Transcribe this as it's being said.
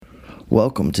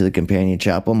Welcome to the Companion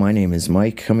Chapel. My name is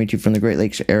Mike, coming to you from the Great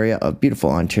Lakes area of beautiful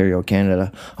Ontario,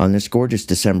 Canada, on this gorgeous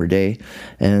December day.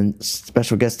 And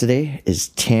special guest today is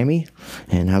Tammy.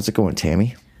 And how's it going,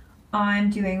 Tammy? I'm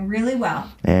doing really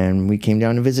well. And we came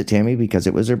down to visit Tammy because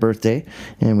it was her birthday,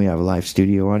 and we have a live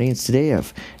studio audience today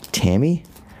of Tammy,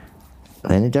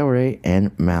 Lana Del Rey,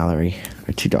 and Mallory,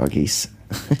 our two doggies.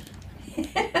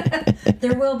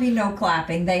 There will be no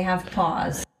clapping. They have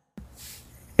paws.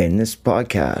 In this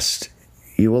podcast,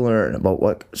 you will learn about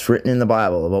what's written in the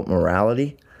Bible about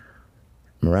morality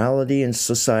in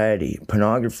society,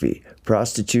 pornography,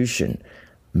 prostitution,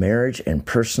 marriage, and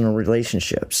personal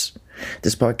relationships.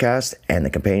 This podcast and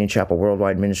the Companion Chapel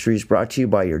Worldwide Ministry is brought to you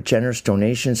by your generous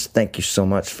donations. Thank you so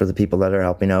much for the people that are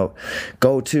helping out.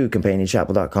 Go to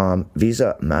companionchapel.com,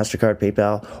 Visa, MasterCard,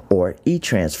 PayPal, or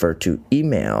e-transfer to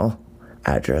email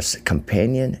address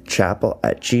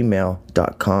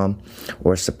companionchapel@gmail.com,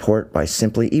 or support by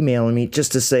simply emailing me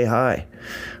just to say hi,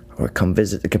 or come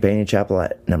visit the Companion Chapel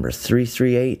at number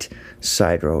 338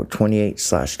 Side Road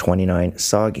 28/29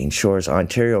 Saugeen Shores,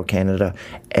 Ontario, Canada,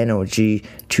 NOG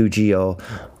 2GO.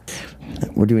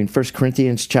 We're doing 1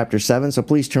 Corinthians chapter 7, so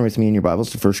please turn with me in your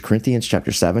Bibles to 1 Corinthians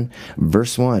chapter 7,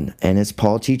 verse 1. And it's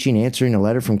Paul teaching, answering a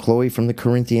letter from Chloe from the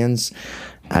Corinthians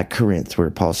at Corinth, where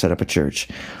Paul set up a church.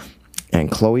 And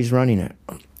Chloe's running it.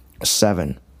 Chapter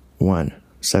 7,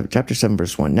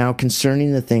 verse 1. Now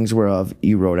concerning the things whereof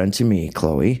you wrote unto me,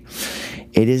 Chloe,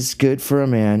 it is good for a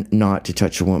man not to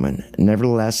touch a woman.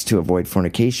 Nevertheless, to avoid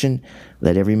fornication,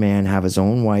 let every man have his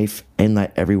own wife, and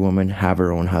let every woman have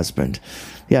her own husband.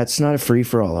 Yeah, it's not a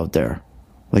free-for-all out there.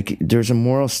 Like, there's a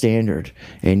moral standard,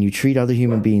 and you treat other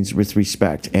human beings with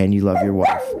respect, and you love your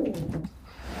wife.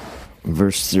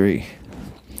 Verse 3.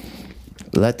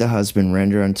 Let the husband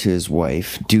render unto his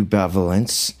wife due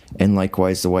benevolence, and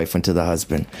likewise the wife unto the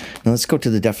husband. Now let's go to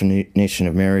the definition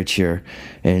of marriage here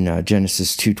in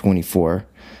Genesis 2:24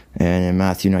 and in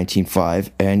Matthew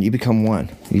 19:5. And you become one.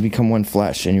 You become one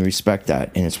flesh, and you respect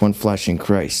that. And it's one flesh in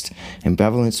Christ. And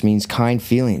benevolence means kind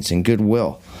feelings and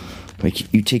goodwill.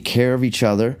 Like, you take care of each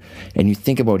other, and you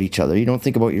think about each other. You don't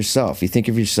think about yourself. You think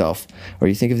of yourself, or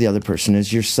you think of the other person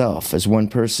as yourself, as one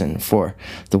person. For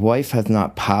the wife hath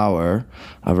not power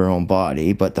of her own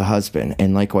body, but the husband.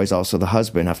 And likewise also the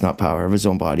husband hath not power of his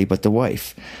own body, but the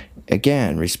wife.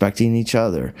 Again, respecting each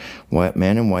other.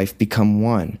 Man and wife become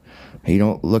one. You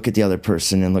don't look at the other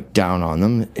person and look down on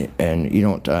them, and you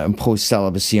don't impose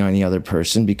celibacy on the other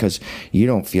person because you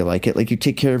don't feel like it. Like, you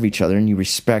take care of each other and you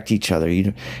respect each other.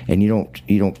 You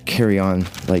don't carry on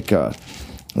like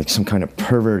some kind of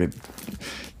perverted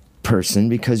person,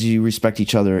 because you respect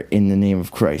each other in the name of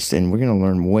Christ. And we're going to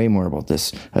learn way more about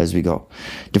this as we go.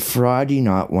 Defraud ye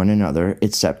not one another,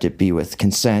 except it be with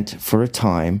consent for a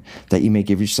time, that ye may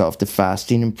give yourself to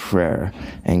fasting and prayer,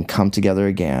 and come together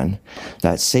again,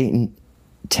 that Satan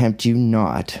tempt you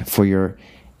not for your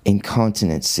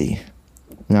incontinency.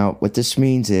 Now, what this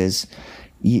means is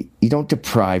you don't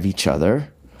deprive each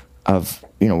other of,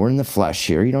 we're in the flesh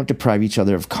here. You don't deprive each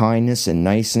other of kindness and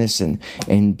niceness and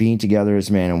being together as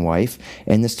man and wife.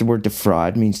 And the word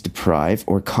defraud means deprive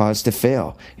or cause to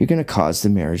fail. You're going to cause the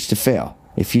marriage to fail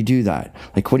if you do that.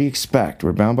 Like, what do you expect?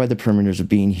 We're bound by the perimeters of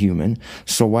being human.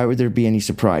 So why would there be any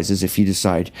surprises if you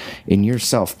decide in your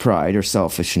self-pride or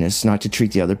selfishness not to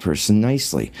treat the other person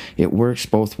nicely? It works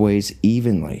both ways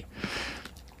evenly.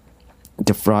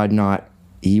 Defraud not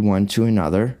ye one to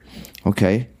another.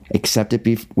 Okay? Except it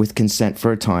be with consent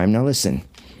for a time. Now listen,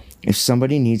 if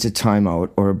somebody needs a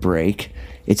timeout or a break,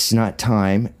 it's not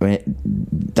time.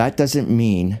 That doesn't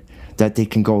mean that they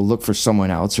can go look for someone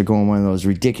else or go on one of those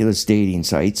ridiculous dating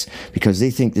sites because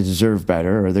they think they deserve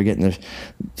better, or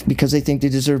because they think they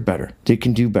deserve better. They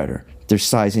can do better. They're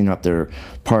sizing up their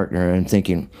partner and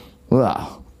thinking,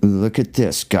 wow, look at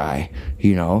this guy,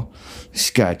 he's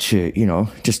got,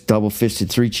 just double-fisted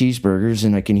 3 cheeseburgers,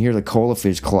 and I can hear the cola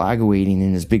fizz coagulating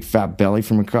in his big fat belly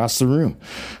from across the room.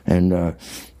 And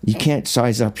you can't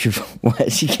size up your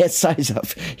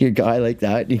guy like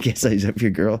that. You can't size up your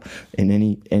girl in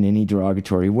any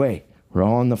derogatory way. We're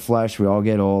all in the flesh. We all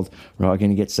get old. We're all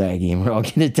going to get saggy, and we're all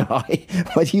going to die.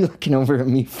 What are you looking over at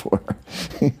me for?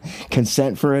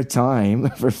 Consent for a time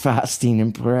for fasting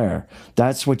and prayer.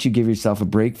 That's what you give yourself a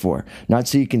break for. Not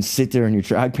so you can sit there in your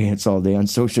track pants all day on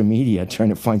social media trying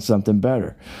to find something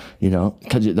better,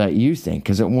 because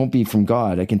it won't be from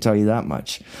God. I can tell you that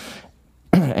much.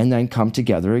 And then come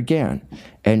together again.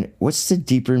 And what's the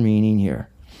deeper meaning here?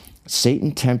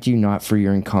 Satan tempt you not for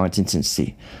your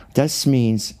incontinency. This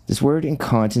word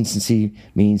incontinency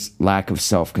means lack of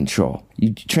self-control.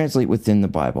 You translate within the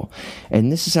Bible.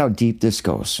 And this is how deep this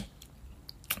goes.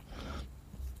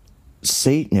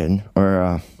 Satan,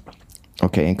 or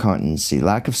incontinency,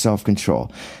 lack of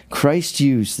self-control. Christ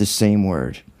used the same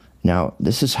word. Now,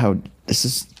 this is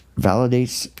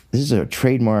validates. This is a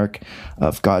trademark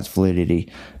of God's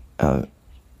validity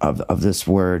of this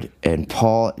word, and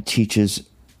Paul teaches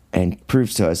and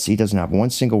proves to us he doesn't have one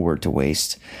single word to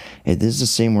waste. And this is the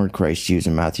same word Christ used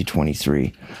in Matthew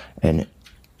 23. And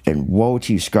woe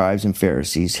to you, scribes and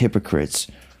Pharisees, hypocrites,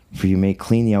 for you may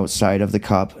clean the outside of the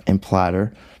cup and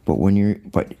platter, but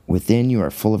within you are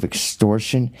full of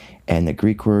extortion. And the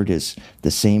Greek word is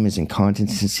the same as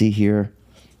incontinency here.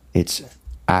 It's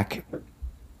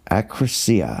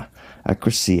akrasia.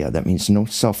 That means no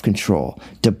self-control,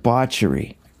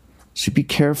 debauchery. So be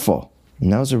careful.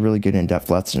 And that was a really good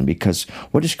in-depth lesson, because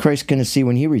what is Christ going to see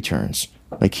when he returns?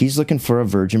 Like, he's looking for a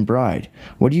virgin bride.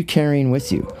 What are you carrying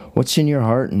with you? What's in your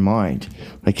heart and mind?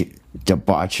 Like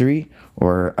debauchery?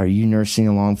 Or are you nursing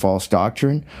along false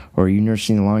doctrine? Or are you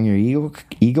nursing along your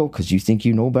ego because you think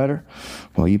you know better?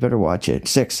 Well, you better watch it.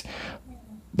 6,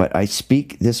 but I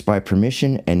speak this by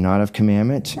permission and not of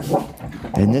commandment.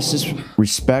 And this is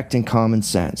respect and common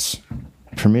sense.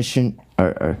 Permission,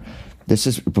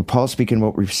 but Paul's speaking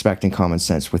about respect and common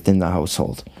sense within the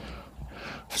household.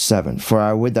 7, for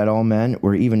I would that all men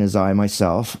were even as I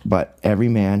myself, but every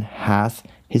man hath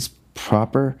his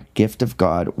proper gift of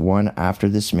God, one after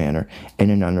this manner,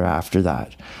 and another after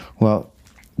that. Well,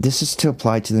 this is to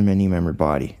apply to the many-membered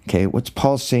body. Okay, what's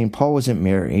Paul saying? Paul wasn't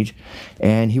married,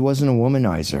 and he wasn't a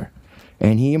womanizer,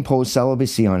 and he imposed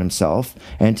celibacy on himself.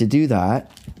 And to do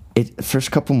that,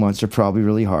 first couple months are probably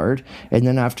really hard, and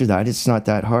then after that, it's not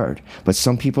that hard. But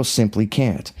some people simply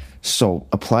can't. So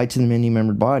apply to the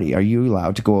many-membered body. Are you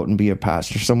allowed to go out and be a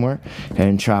pastor somewhere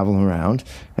and travel around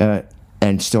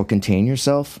and still contain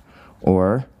yourself?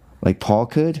 Or like Paul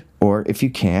could? Or if you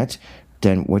can't,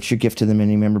 then what's your gift to the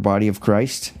many-membered body of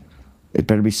Christ? It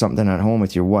better be something at home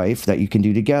with your wife that you can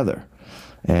do together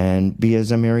and be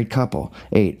as a married couple.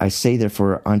 8, I say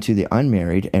therefore unto the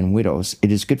unmarried and widows,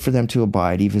 it is good for them to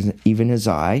abide even as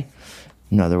I.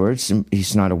 In other words,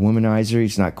 he's not a womanizer.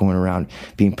 He's not going around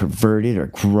being perverted or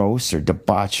gross or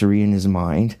debauchery in his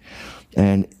mind.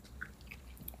 And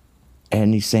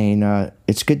he's saying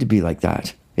it's good to be like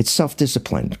that. It's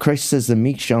self-discipline. Christ says the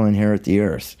meek shall inherit the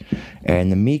earth.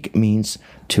 And the meek means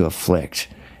to afflict.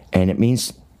 And it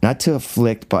means not to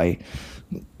afflict by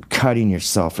cutting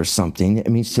yourself or something. It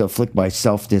means to afflict by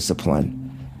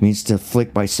self-discipline. It means to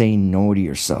afflict by saying no to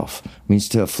yourself. It means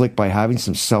to afflict by having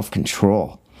some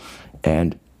self-control.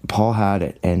 And Paul had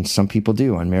it, and some people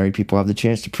do. Unmarried people have the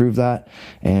chance to prove that,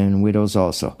 and widows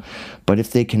also. But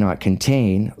if they cannot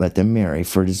contain, let them marry,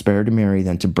 for it is better to marry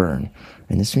than to burn.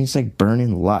 And this means like burn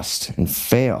in lust and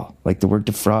fail, like the word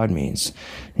defraud means.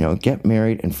 Get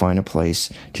married and find a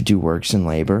place to do works and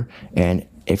labor. And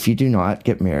if you do not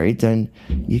get married, then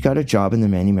you got a job in the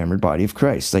many-membered body of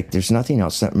Christ. Like, there's nothing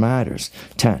else that matters.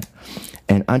 10,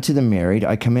 and unto the married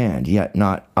I command, yet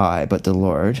not I, but the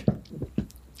Lord,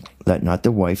 let not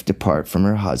the wife depart from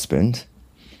her husband.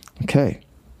 Okay.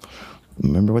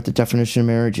 Remember what the definition of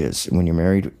marriage is. When you're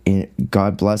married,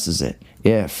 God blesses it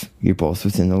if you're both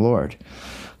within the Lord.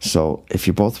 So if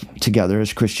you're both together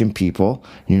as Christian people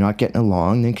and you're not getting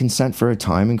along, then consent for a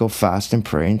time and go fast and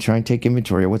pray and try and take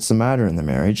inventory of what's the matter in the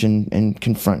marriage and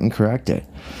confront and correct it.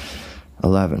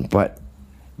 11, but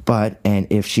and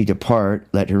if she depart,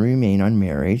 let her remain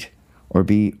unmarried or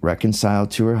be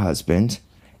reconciled to her husband,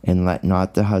 and let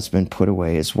not the husband put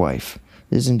away his wife.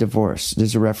 This isn't divorce. This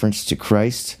is a reference to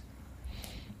Christ,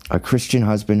 a Christian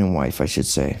husband and wife, I should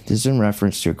say. This is in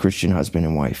reference to a Christian husband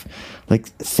and wife. Like,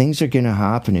 things are going to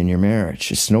happen in your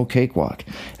marriage. It's no cakewalk.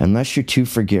 Unless you're two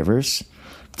forgivers,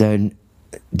 then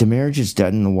the marriage is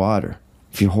dead in the water.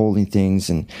 If you're holding things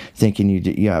and thinking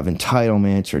you have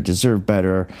entitlement or deserve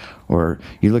better, or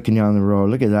you're looking down the road,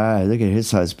 look at that, look at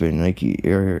his husband,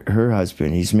 or her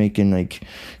husband, he's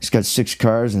got 6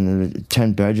 cars and a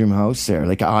 10-bedroom house there.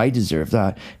 Like, I deserve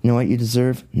that. You know what you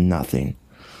deserve? Nothing.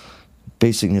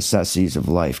 Basic necessities of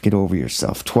life. Get over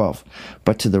yourself. 12,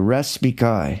 but to the rest speak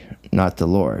I, not the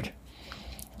Lord.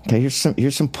 Okay,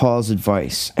 here's some Paul's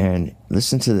advice, and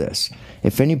listen to this.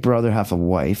 If any brother hath a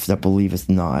wife that believeth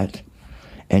not,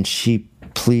 and she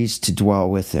pleased to dwell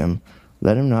with him,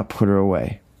 let him not put her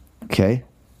away. Okay?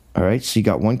 All right? So you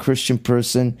got one Christian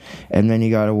person, and then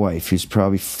you got a wife who's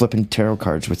probably flipping tarot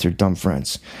cards with her dumb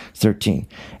friends. 13,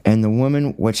 and the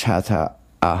woman which hath a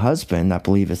husband that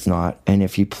believeth not, and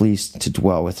if he pleased to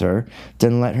dwell with her,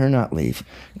 then let her not leave.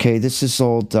 Okay, this is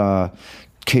old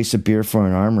case of beer for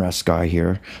an armrest guy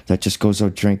here that just goes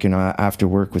out drinking after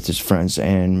work with his friends,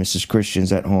 and Mrs.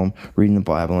 Christian's at home reading the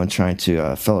Bible and trying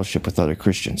to fellowship with other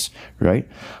Christians, right?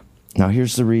 Now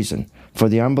here's the reason. For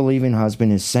the unbelieving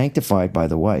husband is sanctified by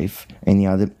the wife, and the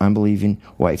other unbelieving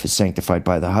wife is sanctified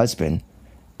by the husband.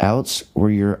 Else were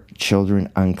your children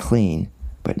unclean,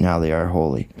 but now they are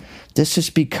holy. This is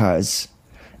because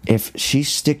if she's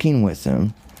sticking with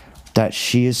him, that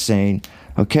she is saying,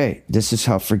 okay, this is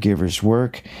how forgivers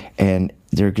work, and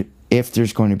if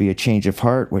there's going to be a change of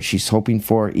heart, what she's hoping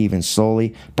for, even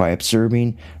slowly, by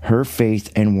observing her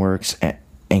faith and works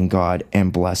and God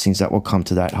and blessings that will come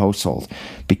to that household.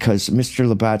 Because Mr.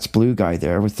 Labatt's blue guy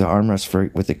there with the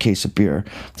armrest with a case of beer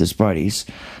with his buddies,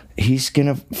 he's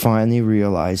going to finally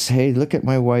realize, hey, look at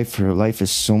my wife. Her life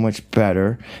is so much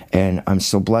better, and I'm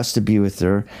so blessed to be with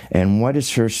her. And what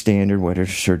is her standard? What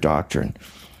is her doctrine?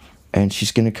 And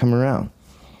she's going to come around.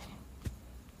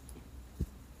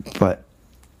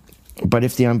 But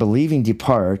if the unbelieving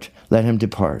depart, let him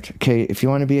depart. Okay, if you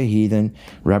want to be a heathen,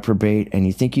 reprobate, and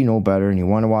you think you know better, and you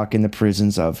want to walk in the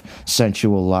prisons of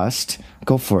sensual lust,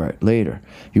 go for it later.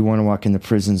 You want to walk in the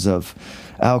prisons of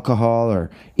alcohol or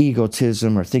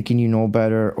egotism or thinking you know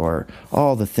better or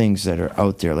all the things that are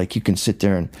out there. Like you can sit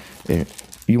there and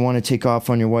you want to take off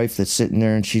on your wife that's sitting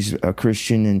there and she's a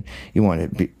Christian, and you want to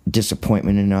be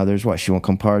disappointment in others. Why? She won't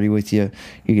come party with you.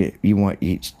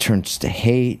 It turns to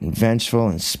hate and vengeful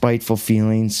and spiteful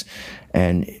feelings,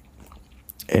 and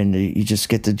you just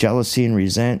get the jealousy and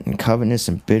resent and covetousness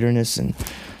and bitterness, and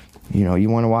you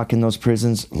want to walk in those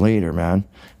prisons later, man,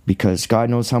 because God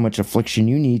knows how much affliction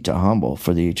you need to humble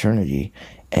for the eternity,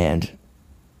 and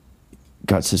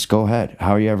God says, go ahead.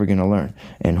 How are you ever going to learn?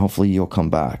 And hopefully you'll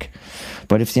come back.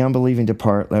 But if the unbelieving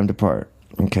depart, let them depart.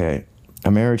 Okay.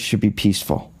 A marriage should be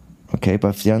peaceful. Okay. But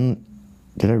if did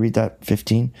I read that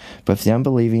 15? But if the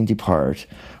unbelieving depart,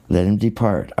 let him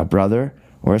depart. A brother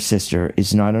or a sister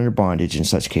is not under bondage in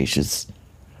such cases,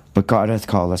 but God hath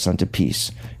called us unto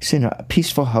peace. He's saying a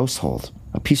peaceful household,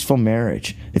 a peaceful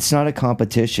marriage. It's not a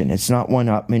competition. It's not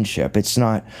one-upmanship. It's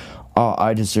not, oh,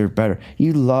 I deserve better.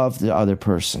 You love the other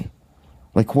person.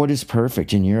 Like, what is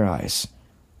perfect in your eyes?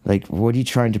 Like, what are you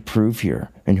trying to prove here?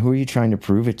 And who are you trying to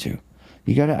prove it to?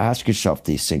 You got to ask yourself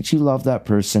these things. You love that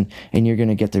person, and you're going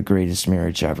to get the greatest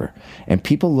marriage ever. And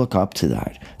people look up to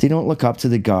that. They don't look up to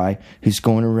the guy who's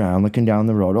going around looking down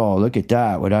the road. Oh, look at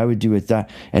that. What I would do with that.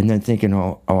 And then thinking,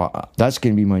 oh, that's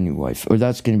going to be my new wife. Or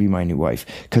that's going to be my new wife.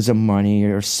 Because of money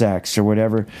or sex or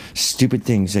whatever stupid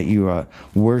things that you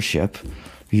worship,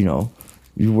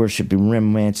 You worship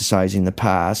romanticizing the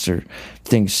past or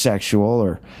things sexual,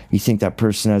 or you think that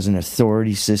person has an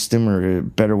authority system or a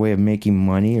better way of making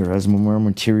money or has more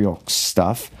material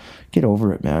stuff. Get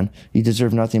over it, man. You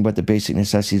deserve nothing but the basic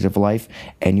necessities of life,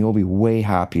 and you'll be way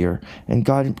happier. And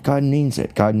God means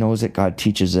it. God knows it. God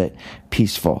teaches it.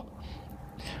 Peaceful.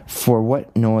 For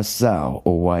what knowest thou,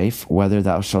 O wife, whether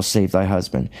thou shalt save thy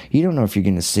husband? You don't know if you're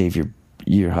going to save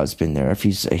your husband there, if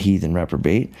he's a heathen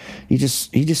reprobate. You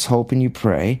just hope and you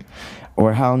pray.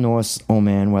 Or how knowest, O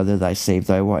man, whether thy save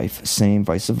thy wife? Same,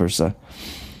 vice versa.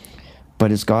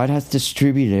 But as God hath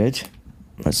distributed,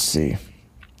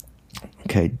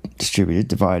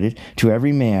 divided, to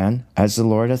every man, as the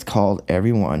Lord hath called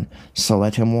every one, so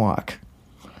let him walk.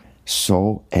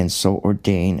 So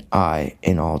ordain I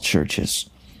in all churches.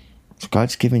 So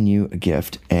God's given you a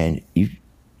gift, and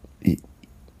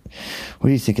what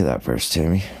do you think of that verse,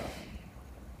 Tammy?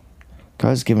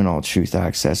 God's given all truth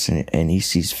access, and he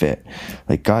sees fit.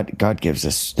 Like God gives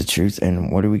us the truth,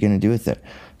 and what are we going to do with it?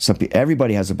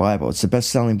 Everybody has a Bible. It's the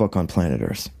best-selling book on planet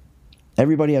Earth.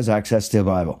 Everybody has access to a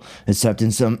Bible, except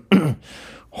in some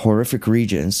horrific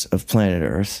regions of planet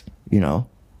Earth,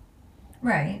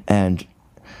 Right. And,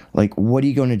 what are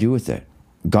you going to do with it?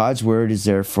 God's word is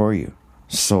there for you.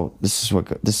 So this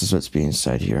is what's being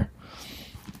said here.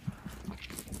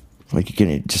 You're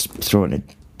going to just throw it in a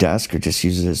desk or just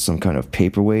use it as some kind of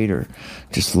paperweight or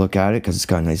just look at it because it's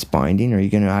got a nice binding, or are you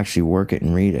going to actually work it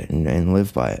and read it and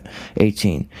live by it?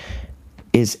 18.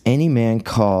 Is any man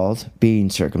called being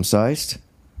circumcised?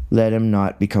 Let him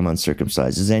not become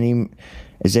uncircumcised. Is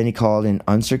any called in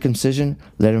uncircumcision?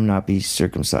 Let him not be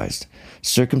circumcised.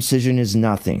 Circumcision is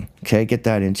nothing. Okay, get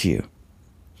that into you.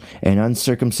 And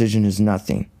uncircumcision is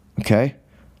nothing. Okay,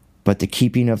 but the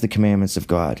keeping of the commandments of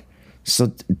God.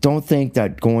 So don't think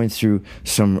that going through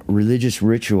some religious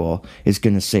ritual is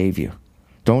going to save you.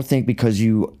 Don't think because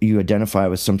you identify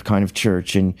with some kind of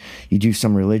church and you do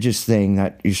some religious thing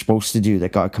that you're supposed to do,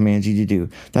 that God commands you to do,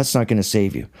 that's not going to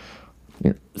save you.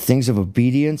 Things of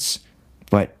obedience,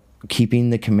 but keeping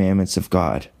the commandments of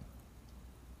God.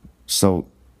 So,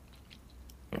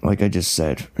 like I just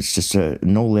said, it's just a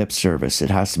no lip service.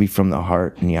 It has to be from the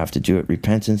heart, and you have to do it.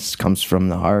 Repentance comes from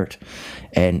the heart,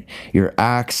 and your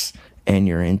acts and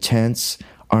your intents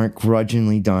aren't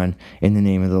grudgingly done in the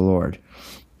name of the Lord.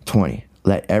 20.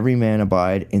 Let every man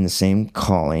abide in the same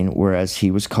calling, whereas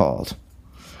he was called.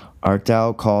 Art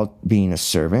thou called being a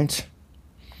servant?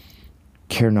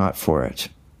 Care not for it,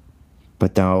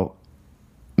 but thou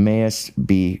mayest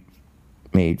be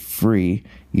made free,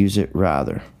 use it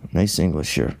rather. Nice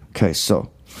English here. Okay,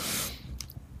 so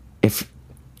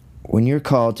when you're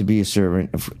called to be a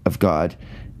servant of God,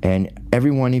 and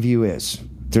every one of you is,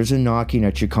 there's a knocking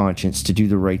at your conscience to do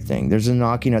the right thing. There's a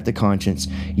knocking at the conscience.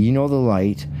 You know the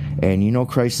light, and you know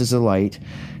Christ is the light,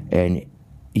 and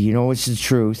you know it's the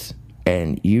truth,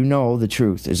 and you know the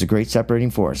truth is a great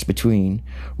separating force between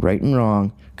right and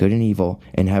wrong, good and evil,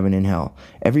 and heaven and hell.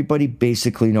 Everybody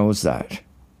basically knows that.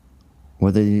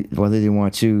 Whether they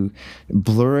want to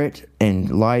blur it and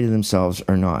lie to themselves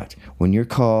or not. When you're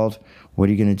called, what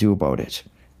are you going to do about it?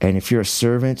 And if you're a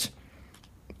servant,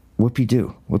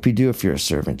 whoop-de-doo. Whoop-de-doo if you're a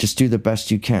servant. Just do the best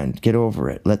you can. Get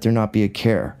over it. Let there not be a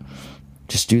care.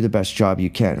 Just do the best job you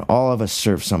can. All of us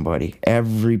serve somebody.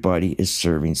 Everybody is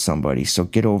serving somebody. So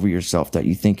get over yourself that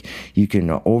you think you can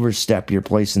overstep your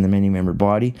place in the many-membered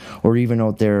body or even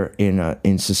out there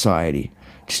in society.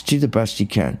 Just do the best you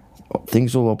can.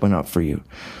 Things will open up for you.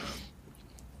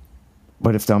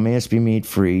 But if thou mayest be made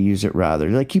free, use it rather.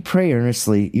 Like you pray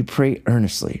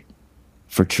earnestly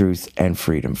for truth and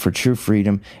freedom, for true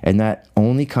freedom. And that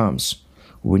only comes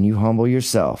when you humble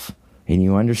yourself and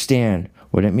you understand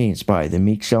what it means by the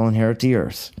meek shall inherit the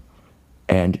earth.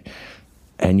 And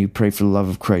you pray for the love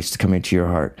of Christ to come into your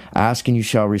heart. Ask and you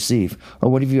shall receive. Oh,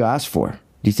 what have you asked for?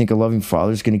 Do you think a loving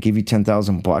father is going to give you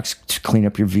 $10,000 to clean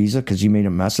up your visa because you made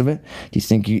a mess of it? Do you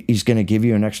think he's going to give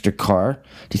you an extra car?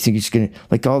 Do you think he's going to...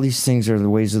 Like, all these things are the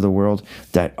ways of the world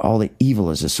that all the evil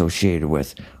is associated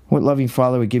with. What loving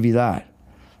father would give you that?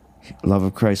 Love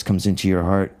of Christ comes into your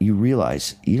heart. You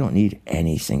realize you don't need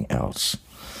anything else.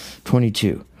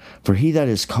 22. For he that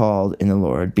is called in the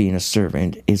Lord, being a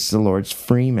servant, is the Lord's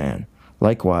free man.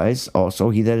 Likewise,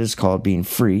 also, he that is called being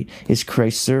free is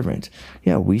Christ's servant.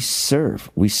 Yeah, we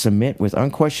serve. We submit with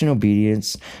unquestioned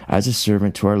obedience as a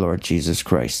servant to our Lord Jesus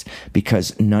Christ,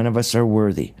 because none of us are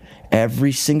worthy.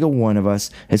 Every single one of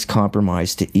us has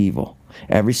compromised to evil.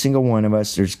 Every single one of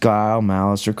us, there's guile,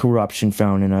 malice, or corruption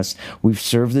found in us. We've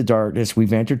served the darkness.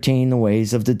 We've entertained the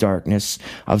ways of the darkness,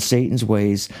 of Satan's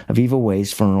ways, of evil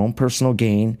ways for our own personal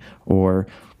gain or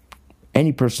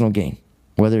any personal gain.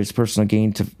 Whether it's personal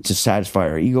gain to satisfy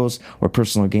our egos, or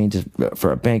personal gain for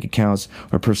our bank accounts,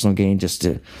 or personal gain just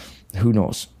to, who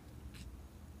knows.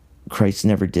 Christ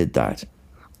never did that.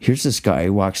 Here's this guy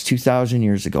who walks 2,000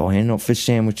 years ago, handing out fish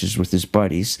sandwiches with his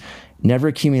buddies, never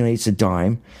accumulates a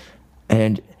dime,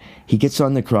 and he gets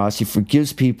on the cross. He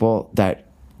forgives people that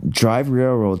drive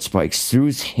railroad spikes through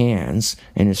his hands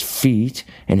and his feet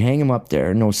and hang him up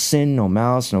there. No sin, no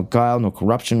malice, no guile, no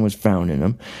corruption was found in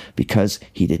him, because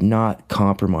he did not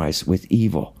compromise with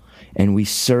evil. And we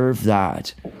serve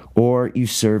that, or you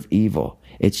serve evil.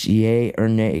 It's yea or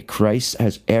nay. Christ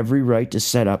has every right to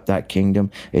set up that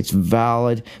kingdom. It's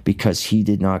valid because he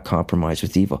did not compromise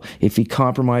with evil. If he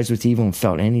compromised with evil and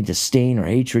felt any disdain or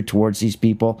hatred towards these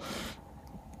people,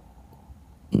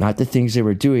 not the things they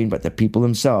were doing, but the people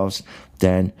themselves,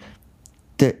 then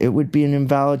it would be an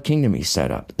invalid kingdom he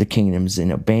set up. The kingdom's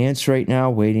in abeyance right now,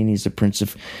 waiting. He's the Prince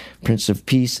of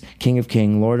Peace, King of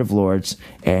Kings, Lord of Lords,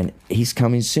 and he's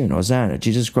coming soon. Hosanna,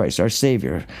 Jesus Christ, our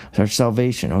Savior, our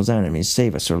salvation. Hosanna means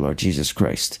save us, our Lord Jesus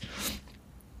Christ.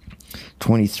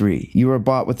 23, you were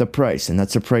bought with a price, and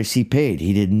that's the price he paid.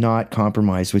 He did not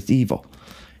compromise with evil.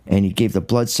 And he gave the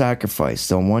blood sacrifice,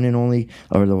 the one and only,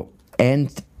 or the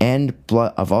end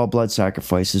blood of all blood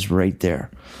sacrifices right there.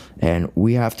 And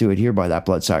we have to adhere by that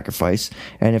blood sacrifice.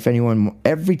 And if anyone,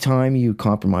 every time you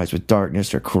compromise with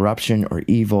darkness or corruption or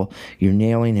evil, you're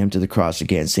nailing him to the cross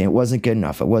again, saying it wasn't good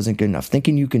enough,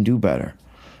 thinking you can do better.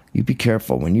 You be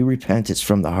careful. When you repent, it's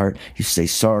from the heart. You say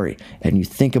sorry, and you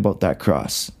think about that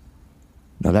cross.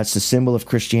 Now that's the symbol of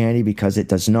Christianity, because it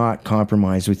does not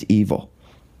compromise with evil.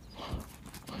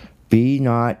 Be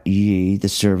not ye the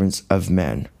servants of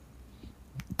men.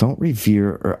 Don't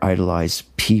revere or idolize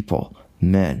people,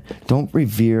 men. Don't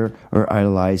revere or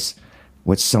idolize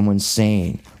what someone's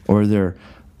saying, or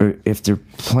if they're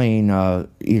playing,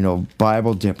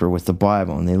 Bible dipper with the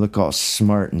Bible, and they look all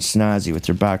smart and snazzy with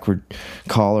their backward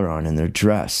collar on and their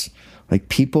dress. Like,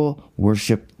 people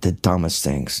worship the dumbest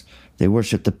things. They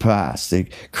worship the past. They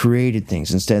created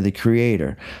things instead of the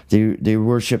creator. They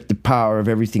worship the power of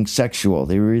everything sexual.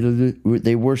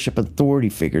 They worship authority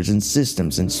figures and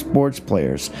systems and sports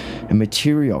players and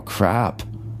material crap.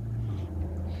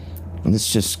 And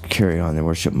let's just carry on. They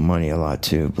worship money a lot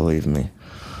too, believe me.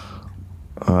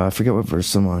 I forget what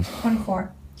verse I'm on.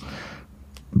 24.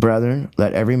 Brethren,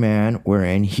 let every man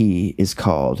wherein he is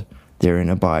called therein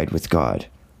abide with God.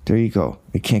 There you go.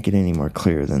 It can't get any more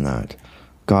clear than that.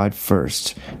 God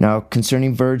first. Now,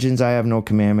 concerning virgins, I have no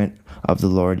commandment of the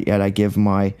Lord, yet I give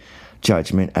my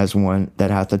judgment as one that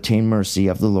hath obtained mercy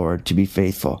of the Lord to be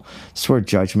faithful. This word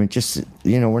judgment, just,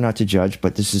 we're not to judge,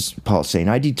 but this is Paul saying,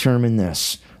 I determine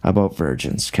this about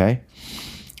virgins, okay?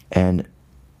 And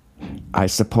I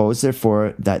suppose,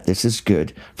 therefore, that this is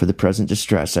good for the present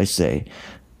distress, I say,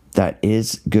 that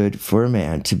is good for a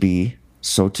man to be,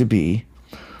 so to be.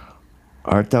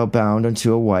 Art thou bound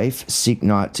unto a wife? Seek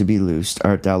not to be loosed.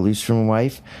 Art thou loosed from a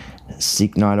wife?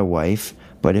 Seek not a wife.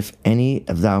 But if any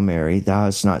of thou marry, thou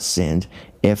hast not sinned.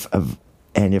 If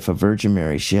a virgin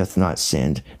marry, she hath not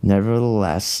sinned.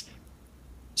 Nevertheless,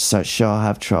 such shall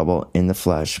have trouble in the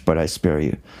flesh, but I spare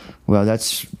you. Well,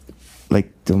 that's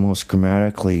like the most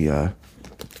grammatically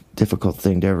difficult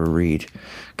thing to ever read.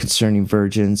 Concerning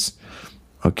virgins,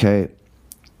 okay,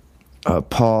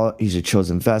 Paul, he's a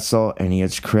chosen vessel, and he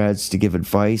has creds to give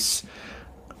advice.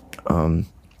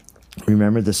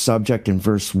 Remember the subject in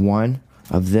verse 1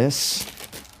 of this,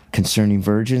 concerning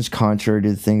virgins, contrary to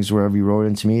the things whereof you wrote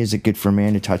unto me, is it good for a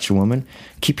man to touch a woman?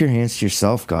 Keep your hands to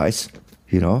yourself, guys.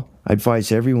 I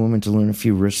advise every woman to learn a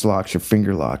few wrist locks or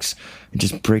finger locks and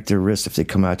just break their wrist if they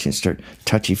come at you and start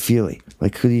touchy-feely.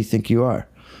 Like, who do you think you are?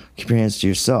 Keep your hands to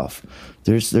yourself.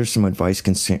 There's some advice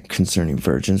concerning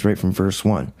virgins right from verse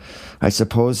 1. I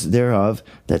suppose thereof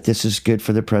that this is good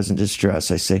for the present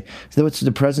distress. I say,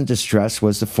 the present distress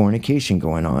was the fornication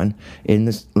going on in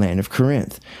the land of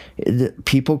Corinth. The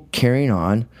people carrying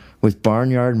on with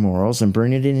barnyard morals and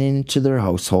bringing it into their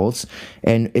households.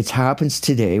 And it happens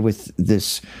today with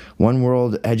this one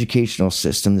world educational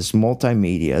system, this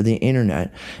multimedia, the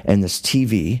internet, and this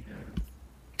TV.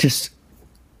 Just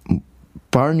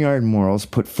barnyard morals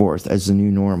put forth as the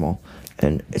new normal.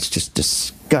 And it's just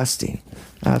disgusting.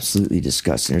 Absolutely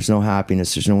disgusting. There's no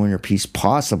happiness. There's no inner peace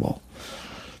possible.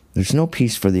 There's no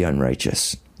peace for the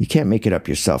unrighteous. You can't make it up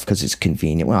yourself because it's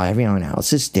convenient. Well, everyone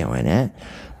else is doing it.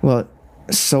 Well,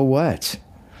 so what?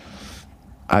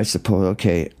 I suppose,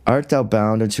 okay, art thou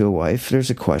bound unto a wife? There's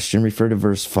a question. Refer to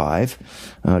verse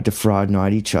 5. Defraud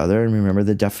not each other. And remember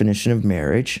the definition of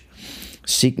marriage.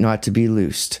 Seek not to be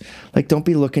loosed. Like, don't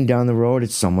be looking down the road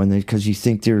at someone because you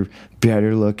think they're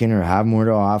better looking or have more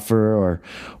to offer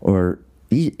or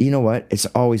you know what? It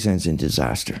always ends in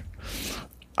disaster.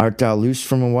 Art thou loosed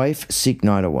from a wife? Seek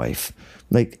not a wife.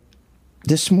 Like,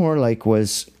 this more like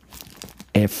was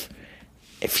if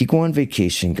you go on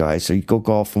vacation, guys, or you go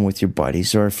golfing with your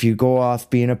buddies, or if you go off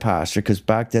being a pastor, because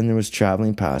back then there was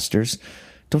traveling pastors,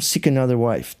 don't seek another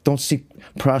wife. Don't seek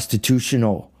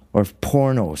prostitutional or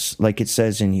pornos, like it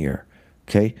says in here,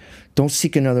 okay? Don't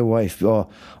seek another wife. Oh,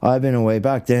 I've been away.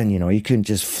 Back then, you couldn't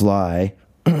just fly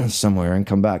somewhere and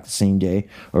come back the same day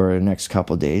or the next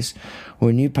couple of days.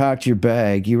 When you packed your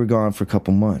bag, you were gone for a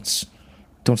couple months.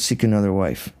 Don't seek another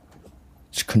wife.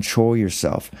 Just control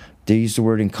yourself. They use the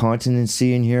word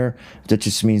incontinency in here. That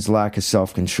just means lack of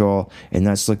self-control, and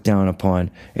that's looked down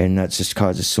upon, and that just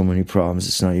causes so many problems.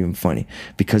 It's not even funny,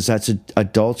 because that's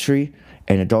adultery.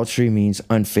 And adultery means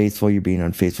unfaithful. You're being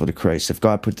unfaithful to Christ. If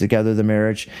God put together the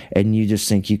marriage and you just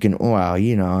think you can,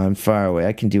 I'm far away,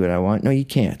 I can do what I want. No, you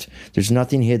can't. There's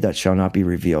nothing hid that shall not be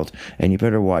revealed. And you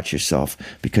better watch yourself,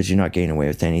 because you're not getting away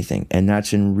with anything. And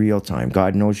that's in real time.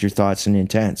 God knows your thoughts and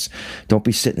intents. Don't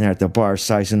be sitting there at the bar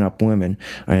sizing up women.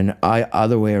 And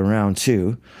other way around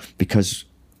too, because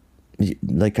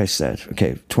like I said,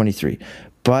 okay, 23.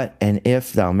 But, and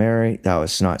if thou marry, thou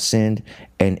hast not sinned.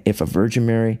 And if a virgin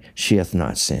marry, she hath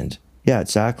not sinned. Yeah,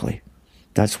 exactly.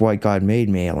 That's why God made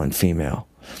male and female.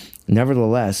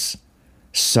 Nevertheless,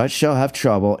 such shall have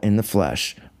trouble in the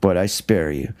flesh, but I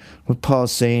spare you. What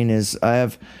Paul's saying is, I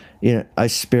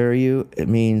spare you. It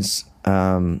means,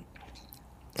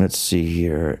 let's see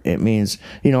here. It means,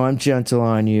 I'm gentle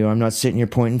on you. I'm not sitting here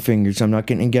pointing fingers. I'm not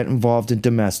going to get involved in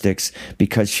domestics,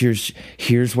 because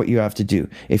here's what you have to do.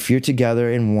 If you're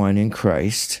together in one in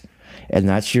Christ, and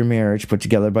that's your marriage put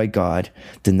together by God,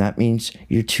 then that means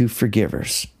you're two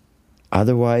forgivers.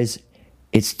 Otherwise,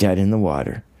 it's dead in the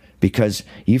water, because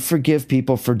you forgive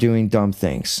people for doing dumb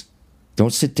things.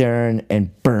 Don't sit there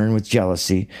and burn with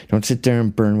jealousy. Don't sit there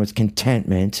and burn with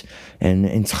contentment and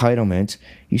entitlement.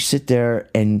 You sit there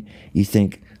and you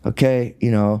think, okay,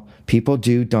 people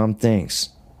do dumb things,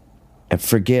 and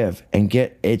forgive and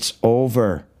it's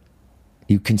over.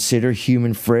 You consider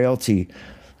human frailty.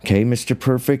 Okay, Mr.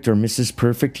 Perfect or Mrs.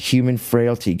 Perfect, human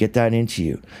frailty. Get that into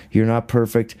you. You're not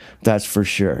perfect, that's for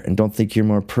sure. And don't think you're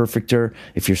more perfecter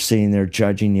if you're sitting there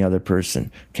judging the other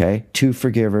person. Okay, 2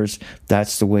 forgivers.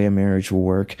 That's the way a marriage will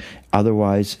work.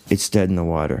 Otherwise, it's dead in the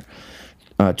water.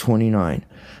 29.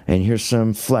 And here's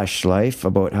some flesh life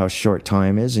about how short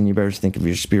time is, and you better think of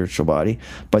your spiritual body.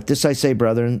 But this I say,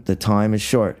 brethren, the time is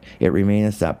short. It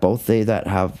remaineth that both they that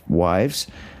have wives,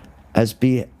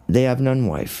 they have none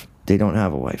wife. They don't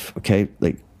have a wife, okay?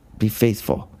 Like, be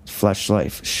faithful. Flesh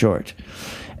life, short.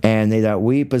 And they that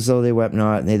weep as though they wept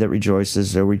not, and they that rejoice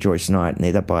as though rejoice not, and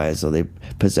they that buy as though they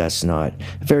possess not.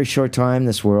 A very short time,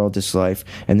 this world, this life,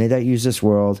 and they that use this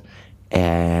world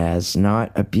as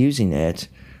not abusing it,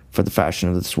 for the fashion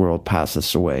of this world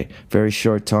passeth away. Very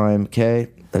short time, okay?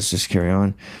 Let's just carry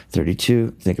on.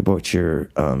 32, think about your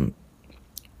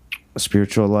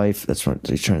spiritual life. That's what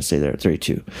he's trying to say there.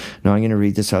 32. Now I'm going to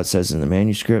read this how it says in the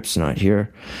manuscripts, not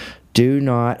here. Do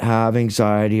not have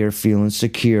anxiety or feel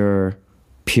insecure,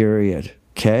 period.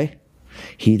 Okay?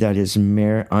 He that is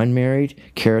unmarried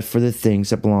careth for the things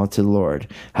that belong to the Lord,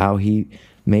 how he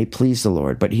may please the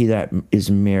Lord. But he that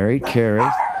is married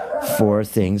careth for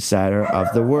things that are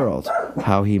of the world,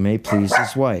 how he may please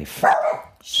his wife.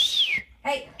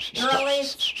 Hey,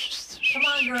 girlies. Come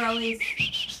on, girlies.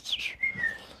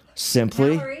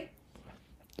 Simply, Valerie?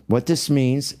 What this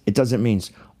means, it doesn't mean,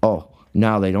 oh,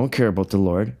 now they don't care about the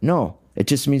Lord. No, it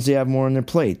just means they have more on their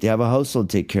plate. They have a household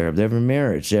to take care of. They have a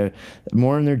marriage. They have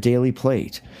more on their daily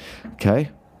plate. Okay?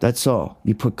 That's all.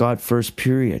 You put God first,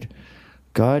 period.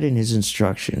 God and his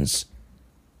instruction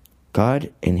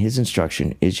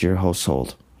is your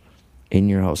household. In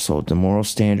your household. The moral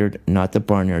standard, not the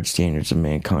barnyard standards of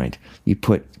mankind. You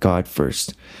put God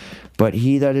first. But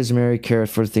he that is married careth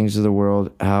for things of the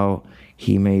world, how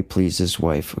he may please his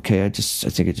wife. Okay, I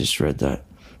think I just read that.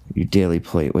 Your daily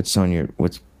plate. What's on your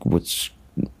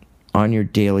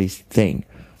daily thing?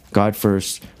 God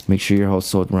first. Make sure your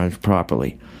household runs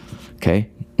properly. Okay?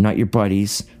 Not your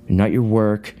buddies, not your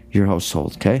work, your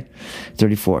household. Okay?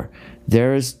 34.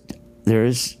 There is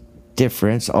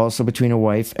difference also between a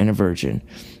wife and a virgin.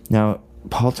 Now,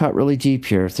 Paul taught really deep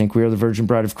here. Think we are the virgin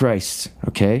bride of Christ.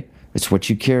 Okay? It's what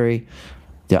you carry.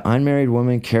 The unmarried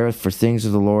woman careth for things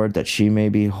of the Lord, that she may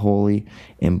be holy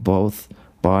in both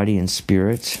body and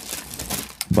spirit.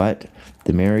 But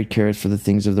the married careth for the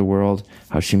things of the world,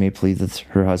 how she may please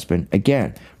her husband.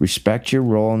 Again, respect your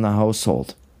role in the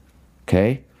household.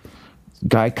 Okay?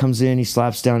 Guy comes in, he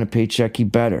slaps down a paycheck, he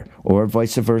better. Or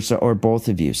vice versa, or both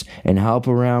of yous. And help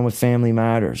around with family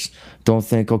matters. Don't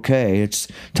think, okay, it's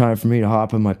time for me to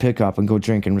hop in my pickup and go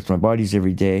drinking with my buddies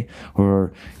every day.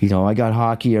 Or, I got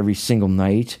hockey every single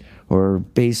night. Or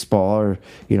baseball, or,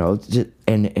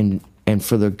 and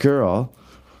for the girl,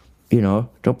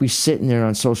 don't be sitting there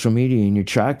on social media in your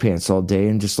track pants all day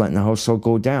and just letting the household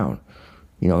go down.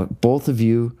 Both of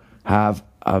you have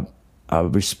a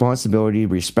responsibility,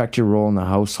 respect your role in the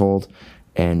household,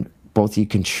 and both you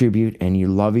contribute and you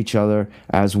love each other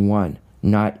as one,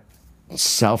 not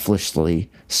selfishly.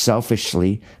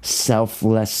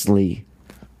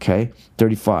 Okay?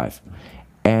 35.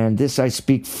 And this I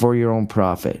speak for your own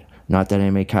profit, not that I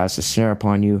may cast a snare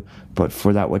upon you, but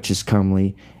for that which is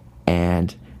comely,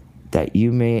 and that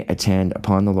you may attend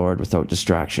upon the Lord without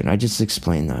distraction. I just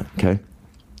explained that, okay?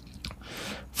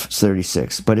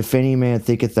 36. But if any man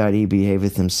thinketh that he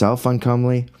behaveth himself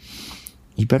uncomely,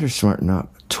 he better smarten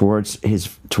up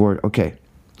okay,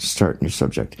 start new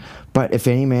subject. But if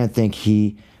any man think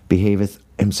he behaveth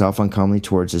himself uncomely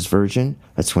towards his virgin,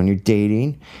 that's when you're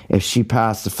dating. If she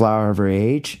pass the flower of her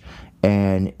age,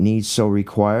 and needs so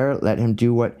require, let him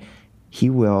do what he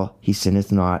will, he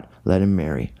sinneth not, let him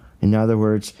marry. In other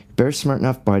words, better smart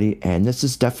enough, buddy, and this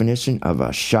is definition of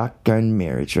a shotgun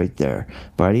marriage right there.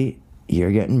 Buddy,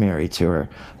 you're getting married to her.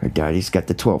 Her daddy's got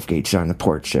the 12 gauge on the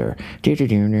porch there.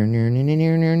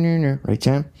 Right,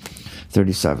 Sam?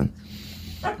 37.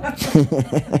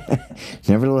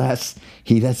 Nevertheless,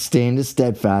 he that standeth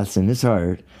steadfast in his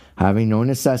heart, having no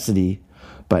necessity,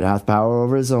 but hath power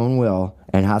over his own will,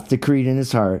 and hath decreed in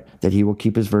his heart that he will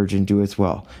keep his virgin, doeth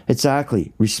well.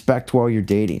 Exactly. Respect while you're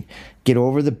dating. Get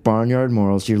over the barnyard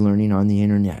morals you're learning on the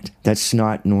internet. That's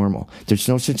not normal. There's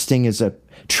no such thing as a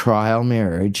trial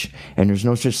marriage, and there's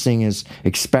no such thing as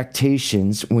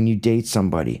expectations when you date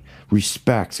somebody.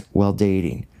 Respect while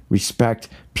dating. Respect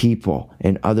people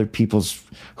and other people's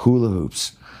hula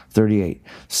hoops. 38.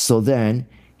 So then,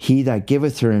 he that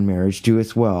giveth her in marriage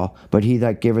doeth well, but he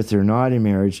that giveth her not in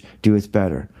marriage doeth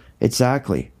better.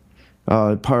 Exactly.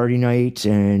 Party night,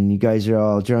 and you guys are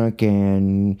all drunk,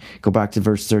 and go back to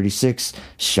verse 36,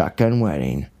 shotgun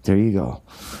wedding. There you go.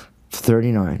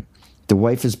 39. The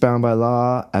wife is bound by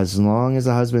law as long as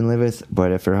the husband liveth,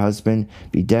 but if her husband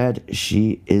be dead,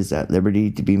 she is at liberty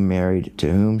to be married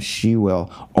to whom she will,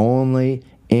 only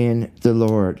in the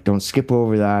Lord. Don't skip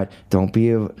over that. Don't be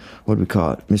a, what do we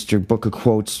call it, Mr. Book of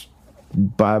Quotes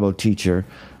Bible teacher.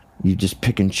 You just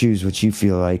pick and choose what you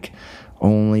feel like.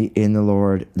 Only in the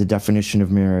Lord, the definition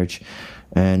of marriage.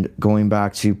 And going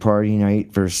back to party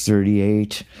night, verse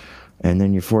 38, and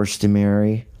then you're forced to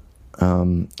marry. I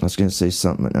was going to say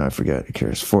something, but now I forgot. It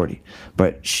cares. 40.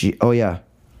 But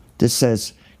this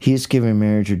says, he is given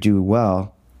marriage or do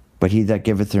well, but he that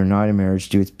giveth her not a marriage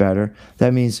doeth better.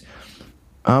 That means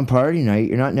on party night,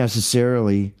 you're not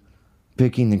necessarily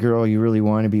picking the girl you really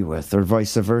want to be with, or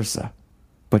vice versa.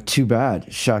 But too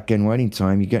bad, shotgun wedding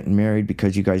time, you're getting married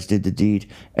because you guys did the deed,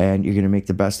 and you're going to make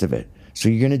the best of it. So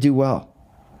you're going to do well.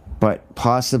 But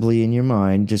possibly in your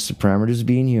mind, just the parameters of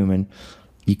being human,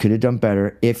 you could have done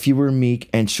better if you were meek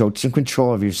and showed some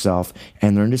control of yourself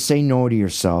and learned to say no to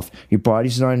yourself. Your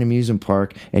body's not an amusement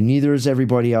park, and neither is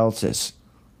everybody else's.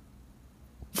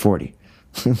 40.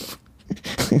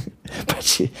 But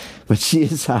she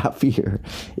is happier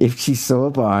if she so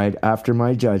abide after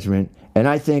my judgment. And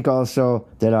I think also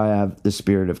that I have the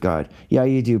Spirit of God. Yeah,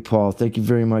 you do, Paul. Thank you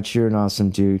very much. You're an awesome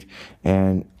dude.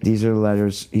 And these are the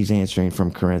letters he's answering from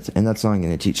Corinth. And that's all I'm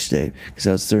going to teach today, because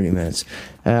that was 30 minutes.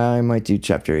 I might do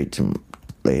chapter 8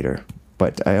 later.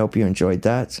 But I hope you enjoyed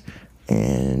that.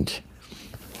 And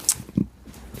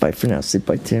bye for now. Say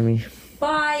bye, Timmy.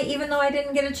 Bye, even though I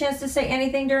didn't get a chance to say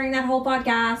anything during that whole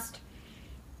podcast.